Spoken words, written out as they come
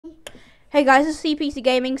Hey guys, this is CPC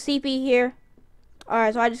Gaming, CP here.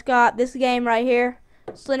 Alright, so I just got this game right here,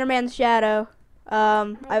 Slender Man's Shadow.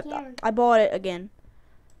 I bought it again.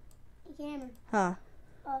 Hey Cameron. Huh.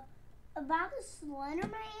 About the Slender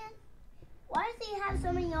Man? Why does he have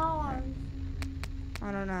so many arms?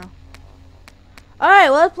 I don't know. Alright,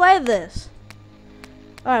 well, let's play this.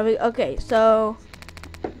 Alright, okay, so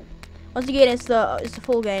once again, it's the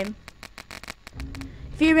full game.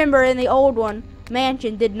 If you remember in the old one,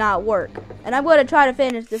 Mansion did not work. And I'm going to try to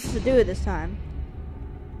finish this to do it this time.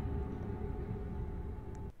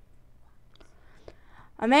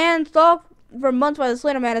 A man stalked for months by the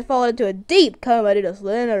Slender Man has fallen into a deep coma due to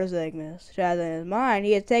Slender sickness. Trapped in his mind,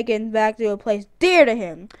 he is taken back to a place dear to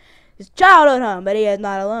him, his childhood home, but he is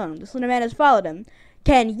not alone. The Slender Man has followed him.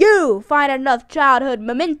 Can you find enough childhood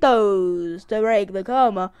mementos to break the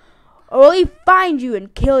coma, or will he find you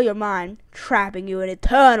and kill your mind, trapping you in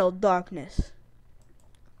eternal darkness?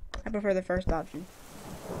 I prefer the first option.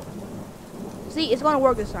 See, it's gonna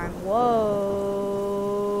work this time. Whoa.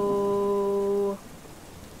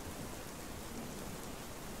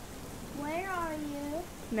 Where are you?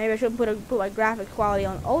 Maybe I should put my graphics quality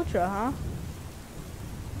on ultra, huh?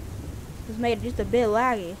 This made it just a bit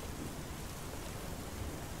laggy.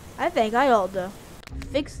 I think I ought to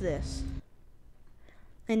fix this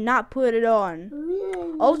and not put it on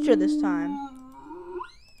ultra this time.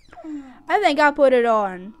 I think I put it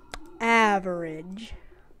on average.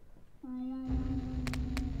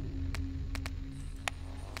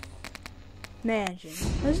 Mansion.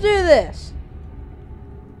 Let's do this.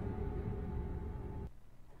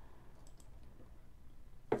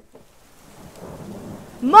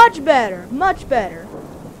 Much better. Much better.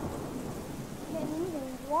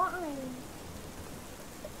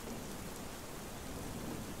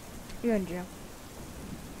 You're in jail.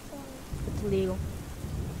 It's legal.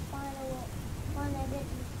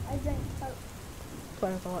 I drank Coke. That's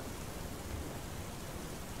what I thought.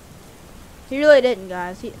 He really didn't,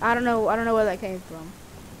 guys. I don't know where that came from.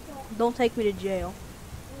 What? Don't take me to jail.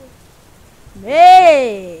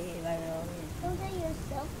 Hey! Don't take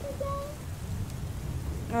yourself to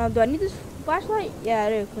jail? Do I need this flashlight? Yeah, I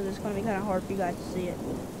do, because it's going to be kind of hard for you guys to see it.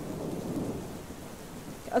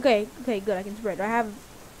 Okay, good. I can spread. Do I have...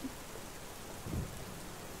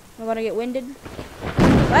 Am I going to get winded?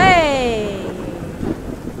 Hey!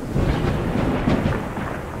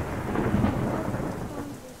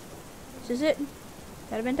 Is this it? Is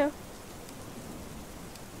that a bento?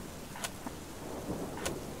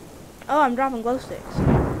 Oh, I'm dropping glow sticks.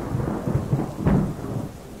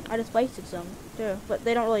 I just wasted some, too. But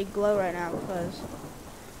they don't really glow right now because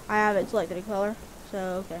I haven't selected a color.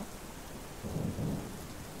 So, okay.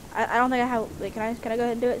 I don't think I have... Wait, can I go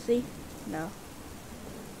ahead and do it? See? No.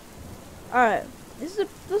 Alright. This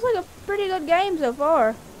looks like a pretty good game so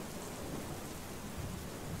far.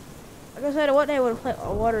 Like I said, what day would I play?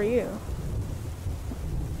 Oh, what are you?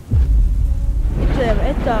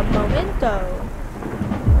 It's a memento.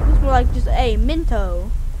 It's more like just a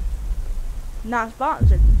minto. Not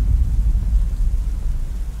sponsored.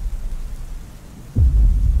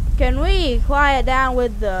 Can we quiet down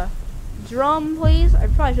with the drum, please? I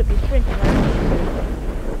probably should be sprinting.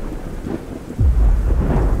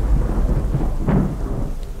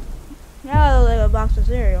 Now it looked like a box of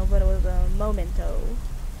cereal, but it was a memento.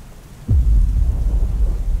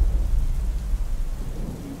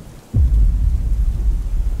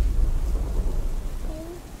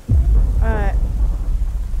 Alright.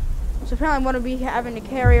 So apparently I'm going to be having to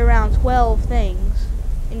carry around 12 things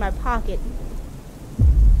in my pocket.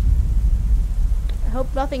 I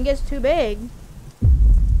hope nothing gets too big.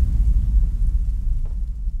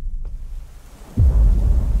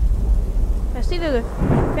 I see there's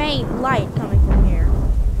a faint light coming from here.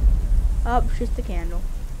 Oh, it's just a candle.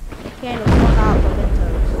 Candles will not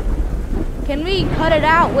mementos. Can we cut it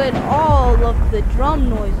out with all of the drum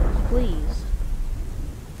noises, please?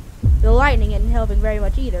 The lightning isn't helping very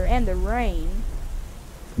much either, and the rain.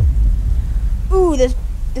 Ooh, this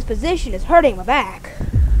position is hurting my back.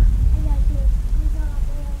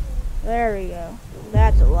 There we go.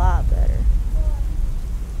 That's a lot better.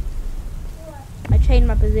 I changed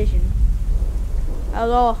my position. I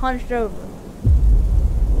was all hunched over.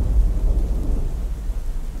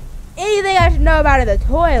 Anything I should know about in the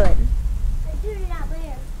toilet? I do it out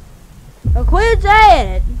there. Well, quit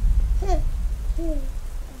saying it.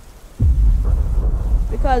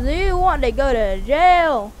 Because you want to go to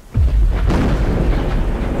jail.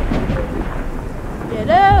 You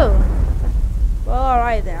do? Well,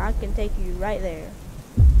 alright then. I can take you right there.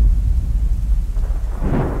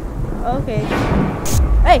 Okay.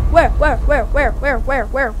 Hey, where, why?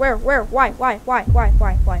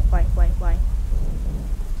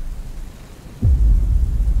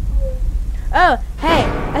 Oh, hey,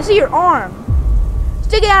 I see your arm.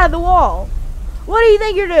 Stick it out of the wall. What do you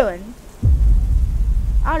think you're doing?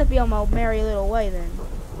 I ought to be on my merry little way then.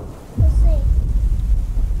 Let's see.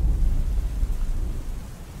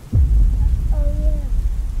 Oh yeah.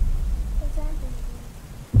 What's happening?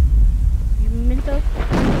 You memento?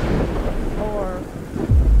 Or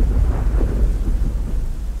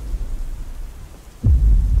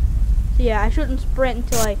so yeah, I shouldn't sprint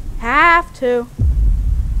until I have to.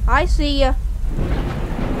 I see ya.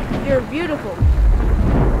 You're beautiful.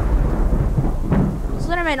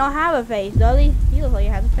 Slenderman don't have a face, does he? He looks like he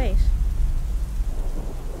has a face.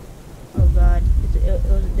 Oh god, it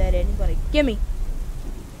was a dead end. He's gonna gimme.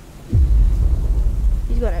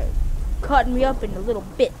 He's gonna cut me up into little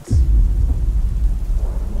bits.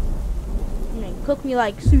 And then cook me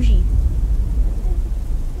like sushi.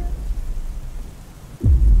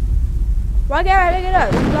 Why can't I pick it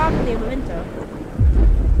up? It's off the memento.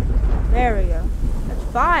 There we go. That's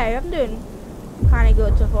 5. I'm doing kind of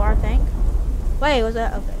good so far, I think. Wait, was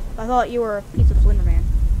that? Okay. I thought you were a piece of Slenderman.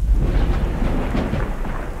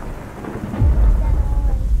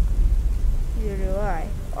 Neither do I.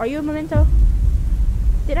 Are you a memento?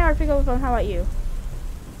 Didn't I ever pick up the phone? How about you?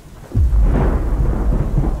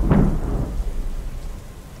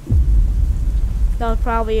 That was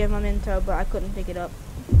probably a memento, but I couldn't pick it up.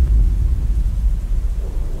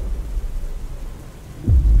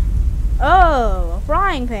 Oh, a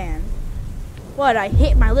frying pan. What, I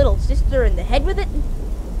hit my little sister in the head with it?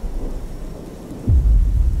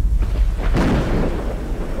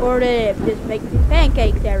 Or did it just make me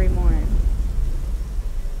pancakes every morning?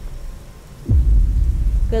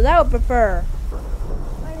 Because I would prefer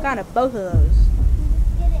kind of both of those.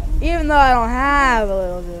 Even though I don't have a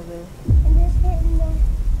little sister. And just hitting the,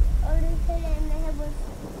 or just hit it in the head with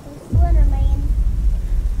Slenderman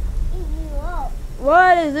eating you up.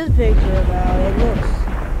 What is this picture about? It looks...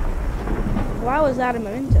 Why was that a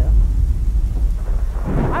memento?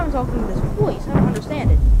 I'm talking to this voice. I don't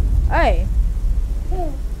understand it. Hey.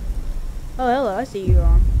 Oh, hello. I see you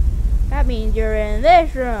on. That means you're in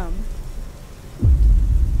this room.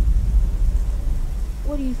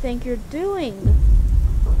 What do you think you're doing,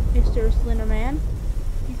 Mr. Slenderman?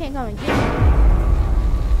 You can't come and get me.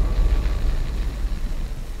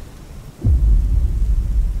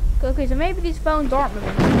 Okay, so maybe these phones aren't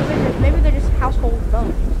mementos. Maybe they're just household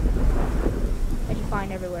phones that you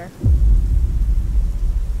find everywhere.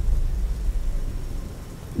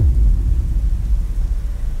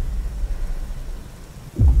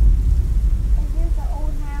 Is this the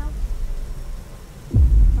old house?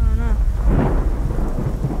 I don't know.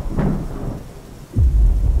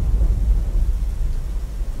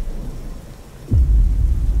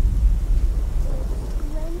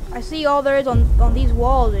 I see all there is on these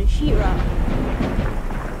walls is sheetrock.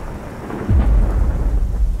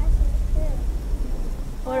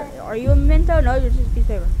 What, are you a memento? No, you're just a piece of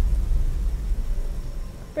paper.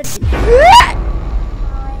 Pretty.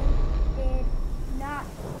 I did not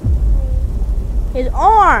His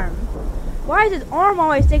arm! Why is his arm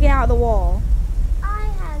always sticking out of the wall? I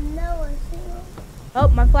have no idea. Oh,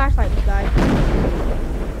 my flashlight just died.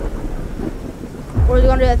 Or is it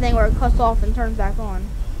gonna do that thing where it cuts off and turns back on?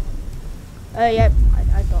 Yep,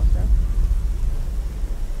 I thought so.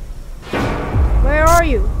 Where are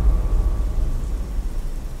you?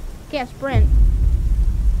 Can't sprint.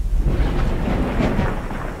 Can't now.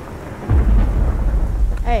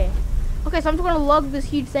 Hey. Okay, so I'm just gonna lug this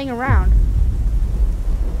huge thing around.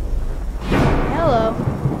 Hello.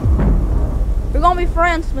 We're gonna be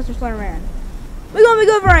friends, Mr. Slenderman. We're gonna be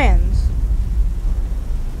good friends.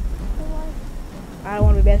 I don't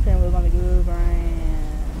want to be best friends. We're gonna be good friends.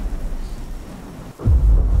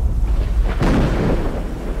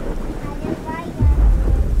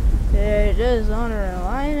 They're just under and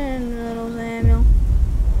lighting, little Samuel. You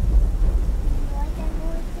like that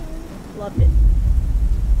voice, Sam? Loved it.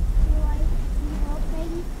 You help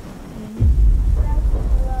maybe? Mm-hmm. What else do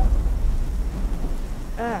you love?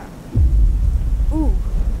 Ooh.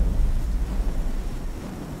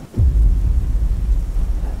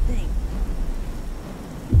 That thing.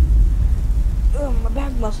 Ugh, my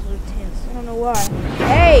back muscles are tense. I don't know why.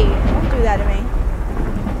 Hey! Don't do that to me.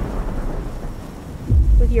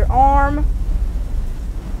 With your arm.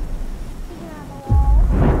 Sticking out the wall.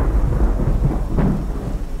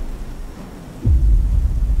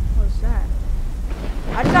 What's that?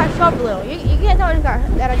 I just got shoved a little. You can't tell I just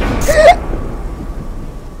got that. I just.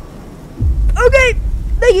 Okay!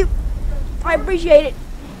 Thank you! I appreciate it.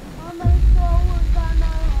 Almost forward, gonna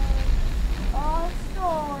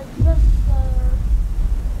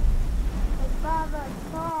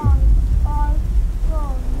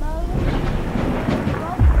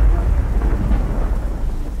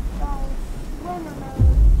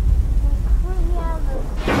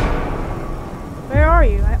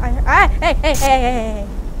Ah, hey.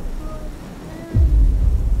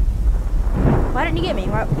 Why didn't he get me?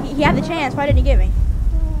 He had the chance. Why didn't he get me?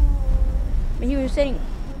 I mean, he was standing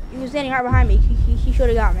right behind me. He should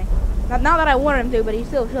have got me. Not that I wanted him to, but he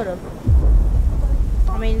still should have.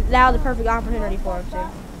 I mean, that was a perfect opportunity for him to.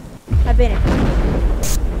 I've been in.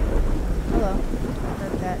 Hello.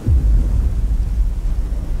 Heard that.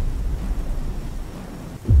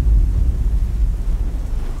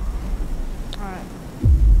 Alright.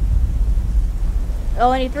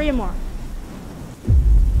 Oh, I need 3 more.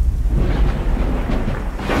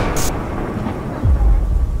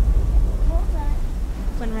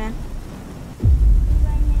 Slender man.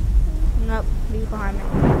 Nope, he's behind me.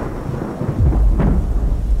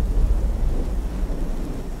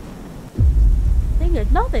 I think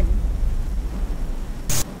there's nothing.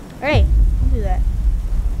 Hey, don't do that.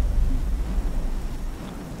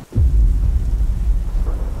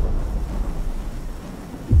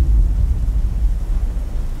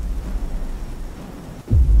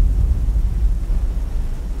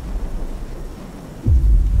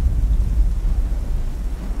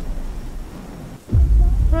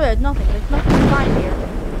 There's nothing. There's nothing to find here.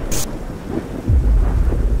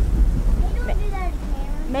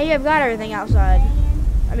 Maybe I've got everything outside.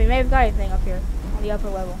 I mean, maybe I've got everything up here on the upper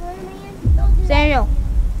level. Samuel,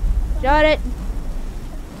 shut it.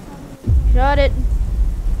 Shut it.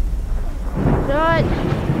 Shut.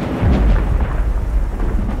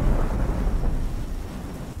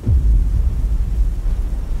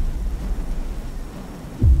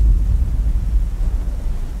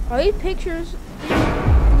 Are these pictures?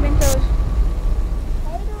 Mementos.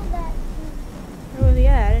 Where was he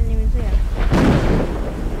at? I didn't even see him.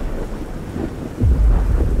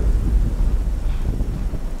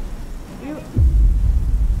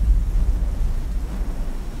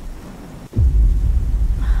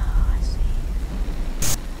 I see.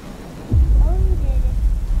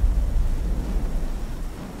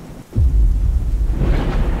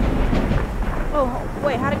 Oh,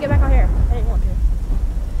 wait, how to get back out here? I didn't want to.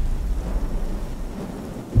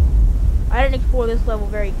 I didn't explore this level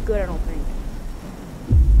very good, I don't think.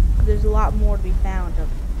 There's a lot more to be found up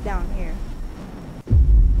down here.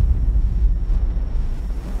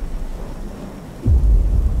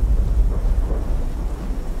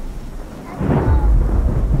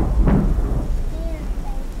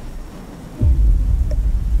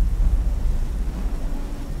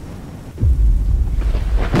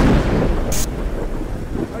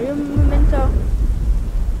 Are you a memento?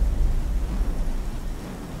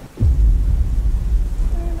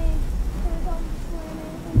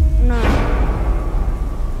 No.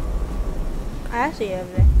 I see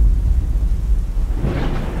everything.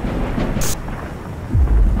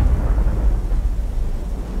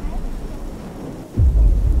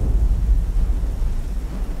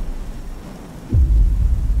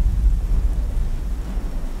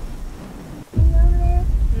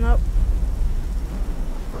 Nope.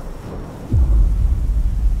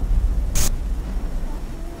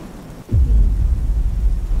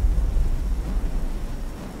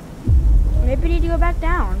 Maybe we need to go back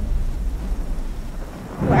down.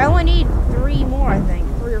 Well, I only need 3 more, I think.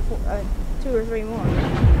 3 or 4, 2 or 3 more.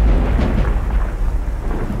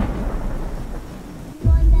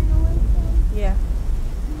 Yeah.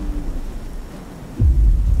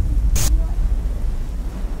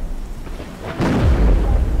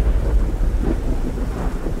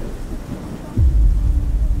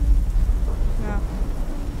 No.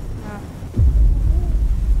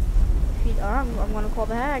 I'm gonna call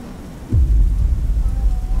the hag.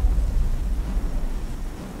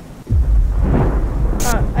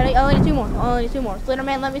 I only need 2 more. I only need 2 more. Slender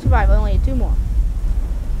man, let me survive. I only need 2 more.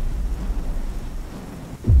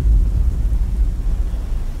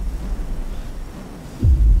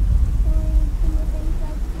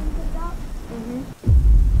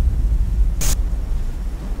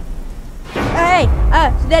 Hey!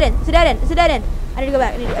 It's a dead end. It's a dead end. It's a dead end. I need to go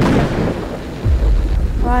back. I need to go.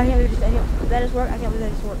 Oh, I can't believe this. That just worked. I can't believe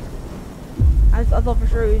that just worked. I thought for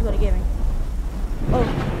sure he was going to get me. Oh,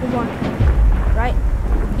 there's one. Right?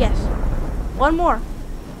 Yes. 1 more.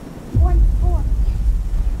 1 more.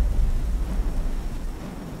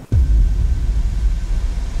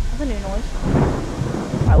 That's a new noise.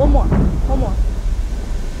 Alright, 1 more. 1 more.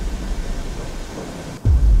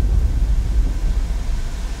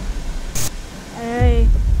 Hey.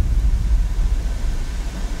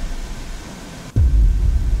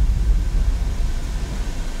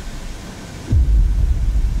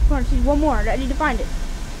 Come on, see 1 more. I need to find it.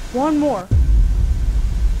 1 more.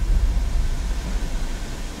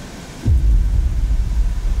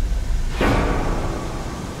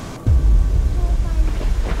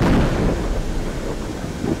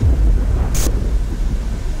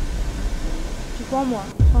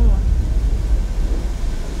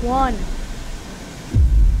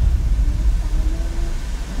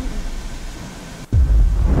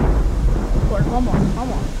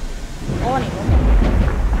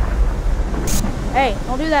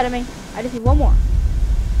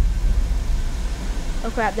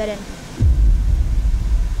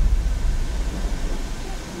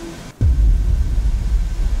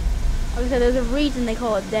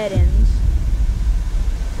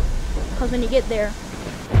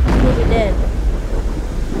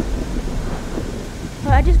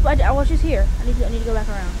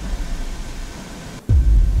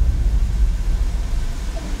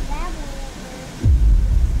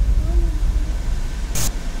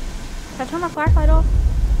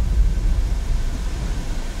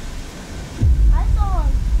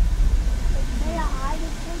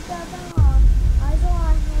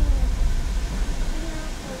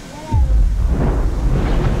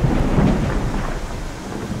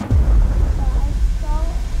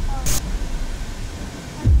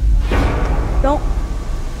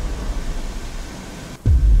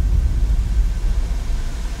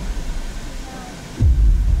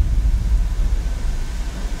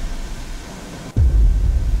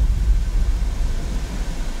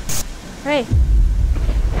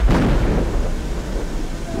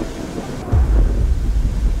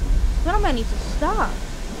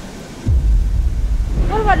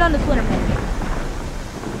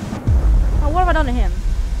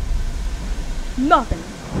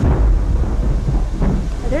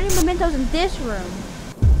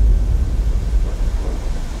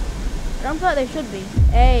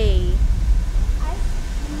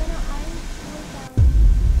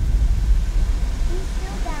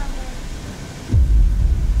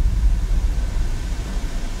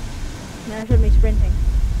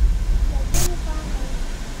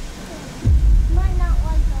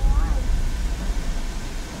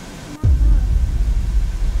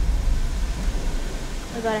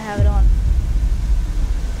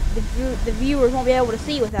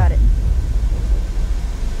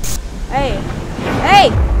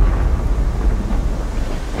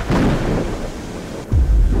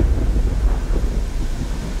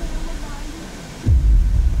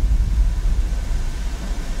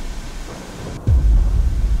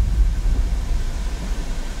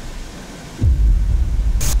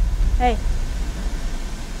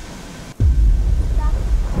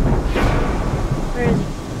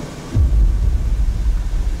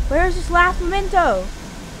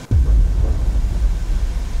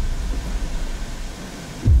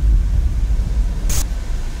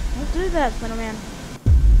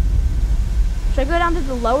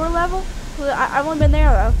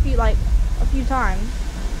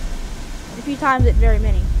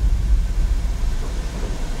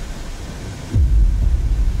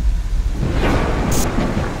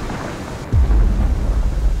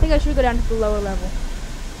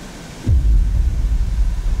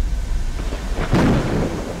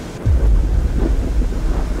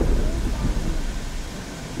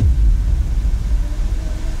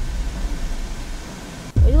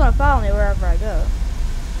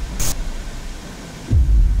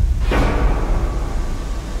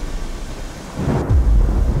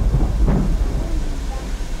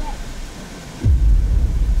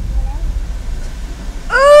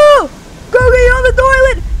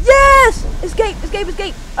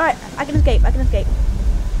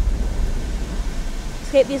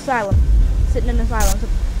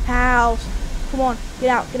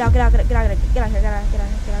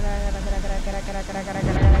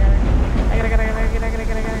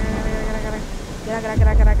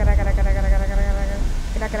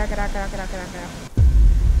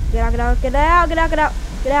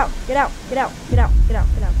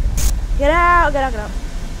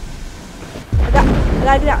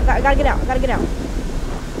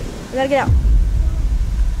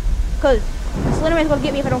 Cause Slenderman's gonna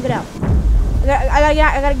get me if I don't get out. I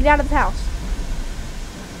gotta get out of this house.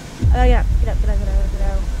 I gotta get out.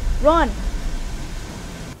 Run!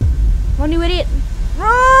 Run, you idiot! Run!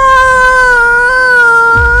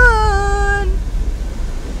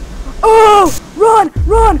 Oh!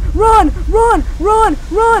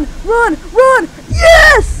 Run!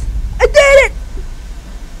 Yes! I did it!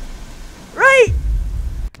 Right!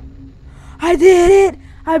 I did it!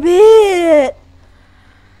 I beat it!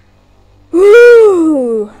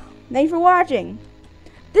 Woo! Thanks for watching.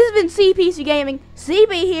 This has been CPC Gaming.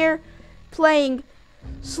 CP here, playing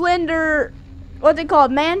Slender, what's it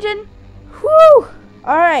called, Mansion? Woo!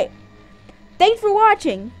 Alright. Thanks for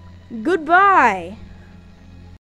watching. Goodbye.